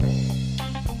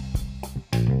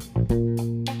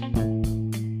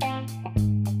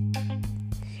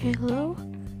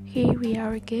we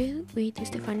are again with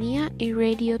Stefania in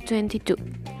Radio 22.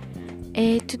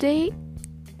 Today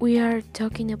we are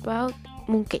talking about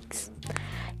mooncakes.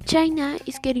 China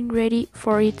is getting ready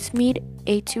for its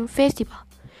Mid-Autumn Festival,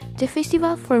 the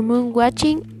festival for moon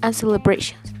watching and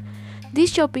celebrations.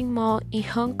 This shopping mall in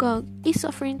Hong Kong is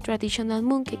offering traditional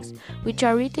mooncakes, which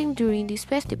are eaten during this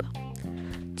festival.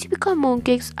 Typical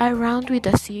mooncakes are round with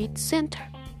a seed center.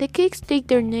 The cakes take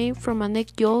their name from an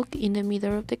egg yolk in the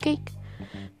middle of the cake.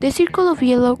 The circle of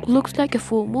yellow looks like a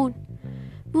full moon.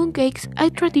 Mooncakes are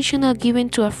traditional given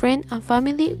to a friend and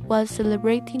family while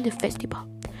celebrating the festival.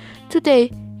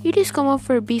 Today, it is common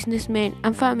for businessmen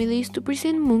and families to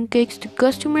present mooncakes to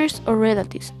customers or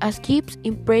relatives as gifts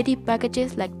in pretty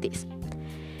packages like this.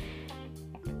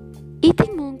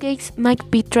 Eating mooncakes might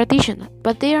be traditional,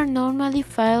 but they are normally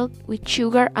filled with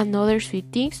sugar and other sweet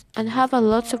things and have a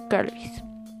lot of calories.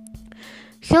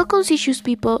 Health-conscious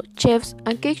people, chefs,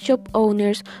 and cake shop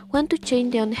owners want to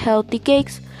change the unhealthy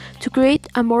cakes to create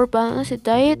a more balanced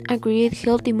diet and create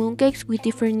healthy mooncakes with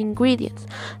different ingredients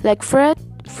like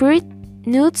fruit,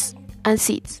 nuts, and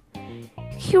seeds.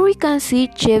 Here we can see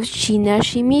Chef Shina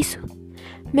Shimizu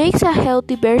makes a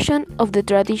healthy version of the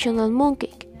traditional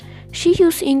mooncake. She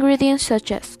uses ingredients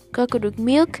such as coconut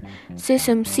milk,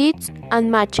 sesame seeds,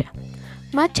 and matcha.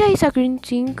 Matcha is a green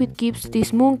thing which gives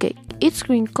this mooncake its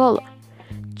green color.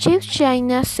 Chef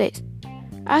China says,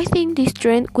 "I think this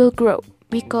trend will grow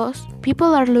because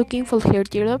people are looking for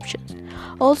healthier options.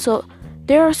 Also,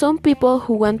 there are some people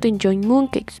who want to enjoy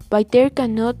mooncakes, but they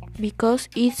cannot because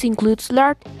it includes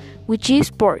lard, which is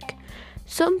pork,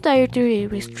 some dietary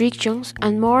restrictions,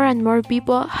 and more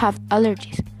people have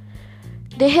allergies.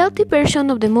 The healthy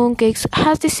version of the mooncakes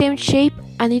has the same shape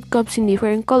and it comes in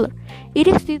different color. It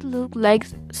still looks like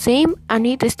same and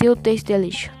it still tastes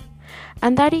delicious."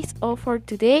 And that is all for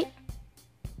today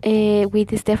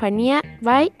with Stefania.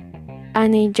 Bye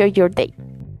and enjoy your day.